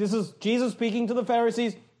is Jesus speaking to the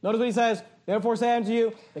Pharisees. Notice what he says. Therefore, say I unto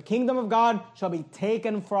you, the kingdom of God shall be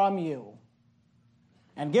taken from you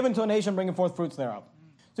and given to a nation bringing forth fruits thereof.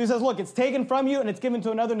 So he says, look, it's taken from you and it's given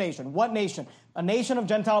to another nation. What nation? A nation of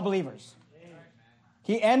Gentile believers.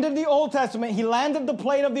 He ended the Old Testament. He landed the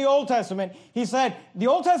plane of the Old Testament. He said, the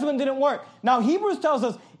Old Testament didn't work. Now, Hebrews tells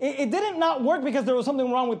us it didn't not work because there was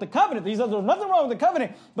something wrong with the covenant. He says there was nothing wrong with the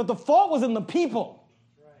covenant, but the fault was in the people.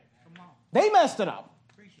 They messed it up.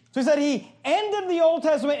 So he said he ended the Old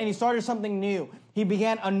Testament and he started something new. He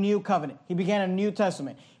began a new covenant. He began a new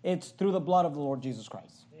testament. It's through the blood of the Lord Jesus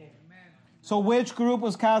Christ. Amen. So which group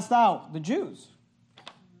was cast out? The Jews,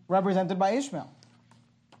 represented by Ishmael.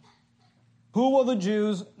 Who will the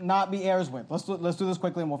Jews not be heirs with? Let's do this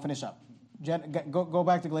quickly and we'll finish up. Go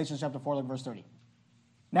back to Galatians chapter 4, look verse 30.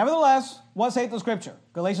 Nevertheless, what saith the scripture?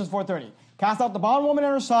 Galatians 4:30. Cast out the bondwoman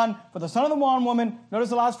and her son, for the son of the bondwoman, notice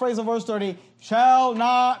the last phrase of verse 30, shall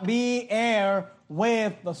not be heir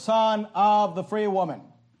with the son of the free woman.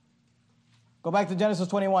 Go back to Genesis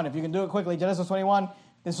 21. If you can do it quickly, Genesis 21,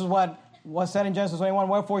 this is what was said in Genesis 21.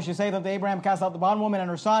 Wherefore she saith unto Abraham, cast out the bondwoman and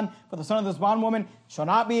her son, for the son of this bondwoman shall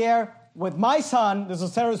not be heir with my son, this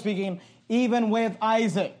is Sarah speaking, even with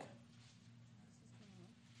Isaac.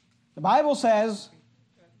 The Bible says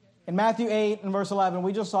in Matthew 8 and verse 11,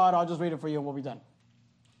 we just saw it, I'll just read it for you and we'll be done.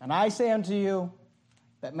 And I say unto you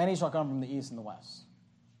that many shall come from the east and the west.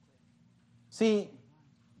 See,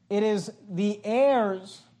 it is the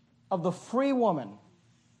heirs of the free woman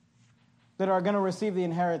that are going to receive the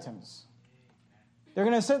inheritance. They're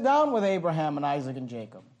going to sit down with Abraham and Isaac and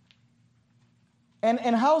Jacob.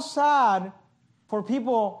 And how sad for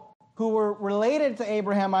people who were related to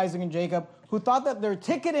Abraham, Isaac, and Jacob, who thought that their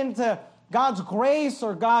ticket into God's grace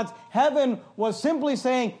or God's heaven was simply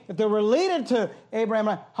saying that they're related to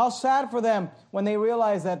Abraham. How sad for them when they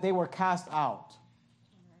realized that they were cast out.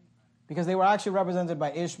 Because they were actually represented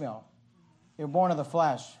by Ishmael. They were born of the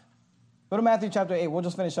flesh. Go to Matthew chapter 8. We'll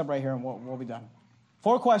just finish up right here and we'll be done.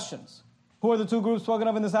 4 questions. Who are the 2 groups spoken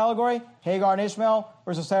of in this allegory? Hagar and Ishmael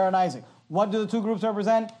versus Sarah and Isaac. What do the 2 groups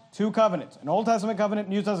represent? 2 covenants. An Old Testament covenant,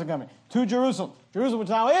 New Testament covenant. 2 Jerusalem. Jerusalem which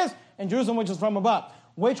now is, and Jerusalem which is from above.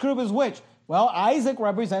 Which group is which? Well, Isaac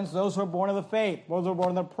represents those who are born of the faith, those who are born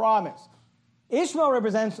of the promise. Ishmael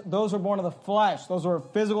represents those who are born of the flesh, those who are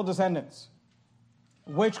physical descendants.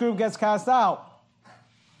 Which group gets cast out?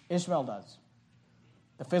 Ishmael does.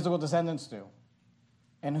 The physical descendants do.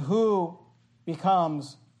 And who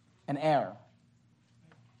becomes an heir?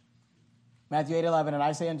 Matthew 8:11, and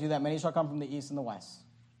I say unto you that many shall come from the east and the west,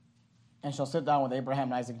 and shall sit down with Abraham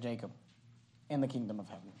and Isaac and Jacob in the kingdom of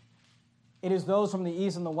heaven. It is those from the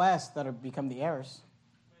east and the west that have become the heirs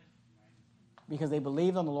because they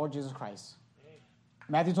believed on the Lord Jesus Christ.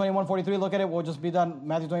 Matthew 21:43, look at it. We'll just be done.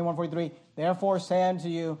 Matthew 21:43. Therefore say unto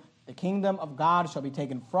you, the kingdom of God shall be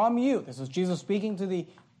taken from you. This is Jesus speaking to the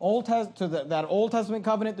that Old Testament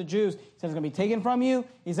covenant, the Jews. He says it's going to be taken from you.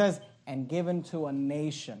 He says, and given to a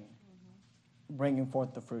nation, bringing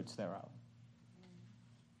forth the fruits thereof.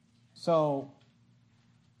 So,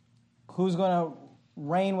 who's going to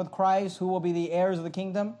reign with Christ? Who will be the heirs of the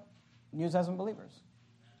kingdom? New Testament believers.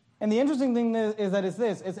 And the interesting thing is that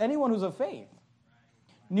it's anyone who's of faith.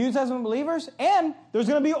 New Testament believers, and there's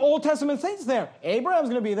going to be Old Testament saints there. Abraham's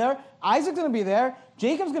going to be there. Isaac's going to be there.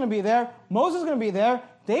 Jacob's going to be there. Moses is going to be there.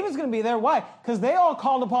 David's going to be there. Why? Because they all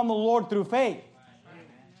called upon the Lord through faith.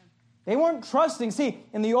 They weren't trusting. See,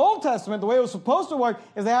 in the Old Testament, the way it was supposed to work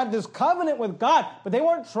is they had this covenant with God, but they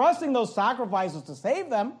weren't trusting those sacrifices to save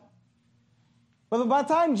them. But by the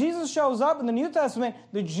time Jesus shows up in the New Testament,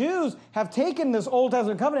 the Jews have taken this Old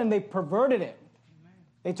Testament covenant and they perverted it.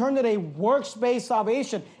 They turned it a works-based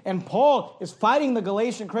salvation. And Paul is fighting the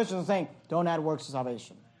Galatian Christians and saying, don't add works to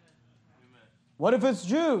salvation. What if it's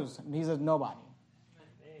Jews? And he says, nobody.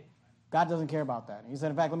 God doesn't care about that. He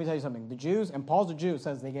said, in fact, let me tell you something. The Jews, and Paul's a Jew,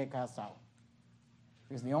 says they get cast out.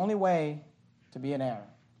 Because the only way to be an heir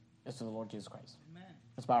is to the Lord Jesus Christ. Amen.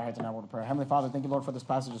 Let's bow our heads and have a word of prayer. Heavenly Father, thank you, Lord, for this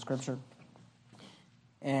passage of Scripture.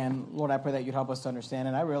 And, Lord, I pray that you'd help us to understand.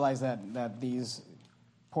 And I realize that these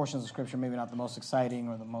portions of Scripture maybe not the most exciting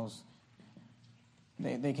or the most,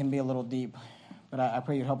 they can be a little deep. But I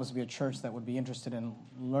pray you'd help us to be a church that would be interested in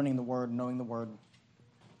learning the Word, knowing the Word. And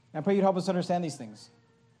I pray you'd help us to understand these things.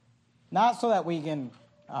 Not so that we can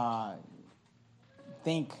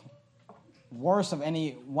think worse of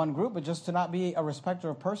any one group, but just to not be a respecter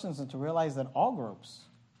of persons and to realize that all groups,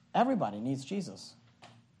 everybody needs Jesus.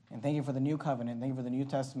 And thank you for the new covenant. Thank you for the New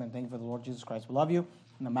Testament. Thank you for the Lord Jesus Christ. We love you.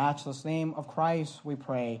 In the matchless name of Christ, we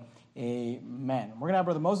pray. Amen. We're going to have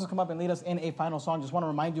Brother Moses come up and lead us in a final song. Just want to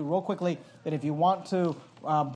remind you real quickly that if you want to